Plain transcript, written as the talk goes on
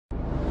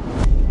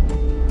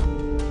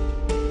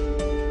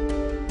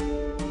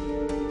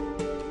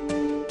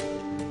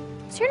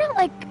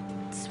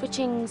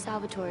switching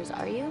Salvatores,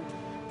 are you?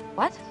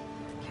 What?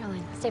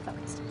 Caroline, stay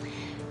focused.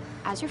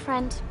 As your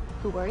friend,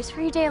 who worries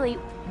for you daily,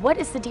 what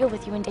is the deal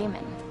with you and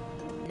Damon?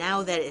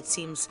 Now that it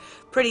seems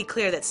pretty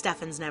clear that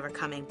Stefan's never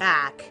coming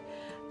back,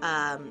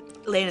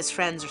 Lena's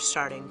friends are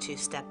starting to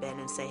step in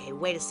and say, hey,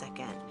 wait a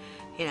second,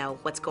 you know,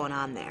 what's going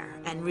on there?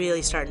 And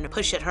really starting to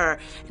push at her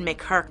and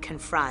make her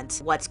confront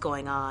what's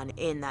going on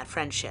in that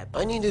friendship.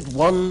 I needed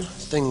one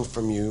thing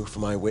from you for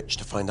my witch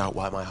to find out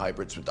why my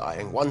hybrids were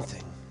dying. One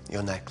thing,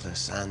 your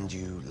necklace, and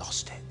you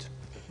lost it.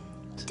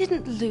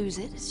 Didn't lose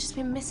it, it's just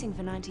been missing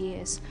for 90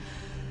 years.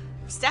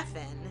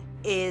 Stefan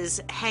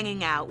is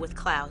hanging out with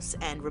Klaus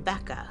and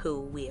Rebecca,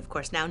 who we of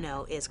course now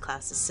know is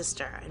Klaus's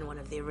sister in one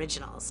of the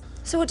originals.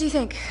 So what do you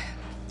think?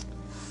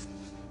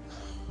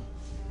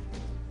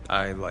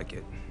 I like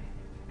it.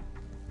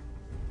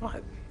 What?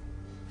 I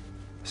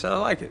said I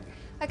like it.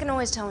 I can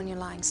always tell when you're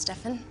lying,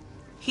 Stefan.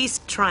 He's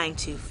trying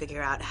to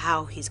figure out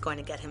how he's going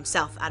to get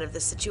himself out of the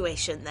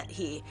situation that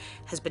he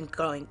has been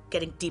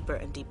getting deeper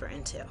and deeper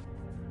into.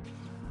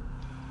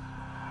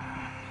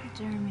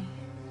 Jeremy.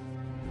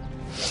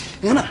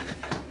 Anna!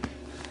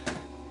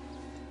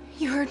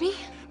 You heard me?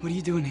 What are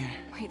you doing here?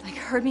 Wait, like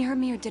heard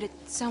me, or did it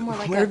sound more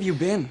like Where have you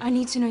been? I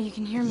need to know you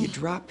can hear me. You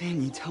drop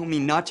in, you tell me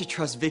not to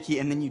trust Vicky,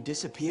 and then you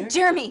disappear?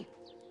 Jeremy!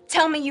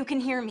 Tell me you can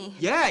hear me.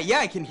 Yeah,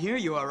 I can hear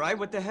you, all right?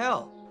 What the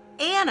hell?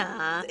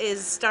 Anna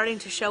is starting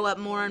to show up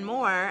more and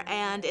more,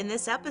 and in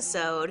this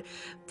episode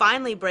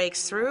finally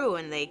breaks through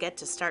and they get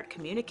to start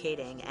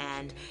communicating,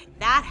 and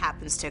that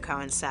happens to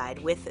coincide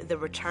with the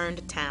return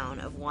to town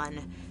of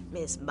one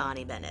Miss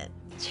Bonnie Bennett.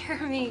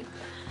 Jeremy.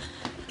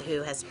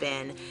 Who has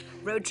been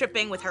road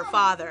tripping with her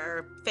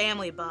father,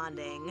 family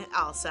bonding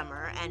all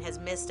summer, and has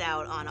missed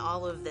out on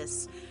all of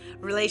this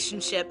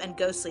relationship and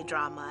ghostly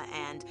drama,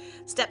 and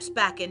steps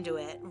back into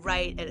it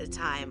right at a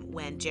time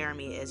when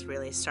Jeremy is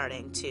really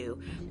starting to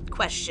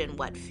question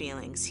what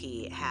feelings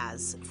he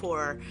has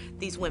for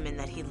these women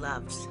that he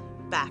loved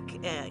back,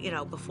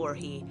 before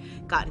he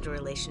got into a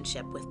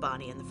relationship with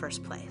Bonnie in the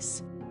first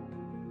place.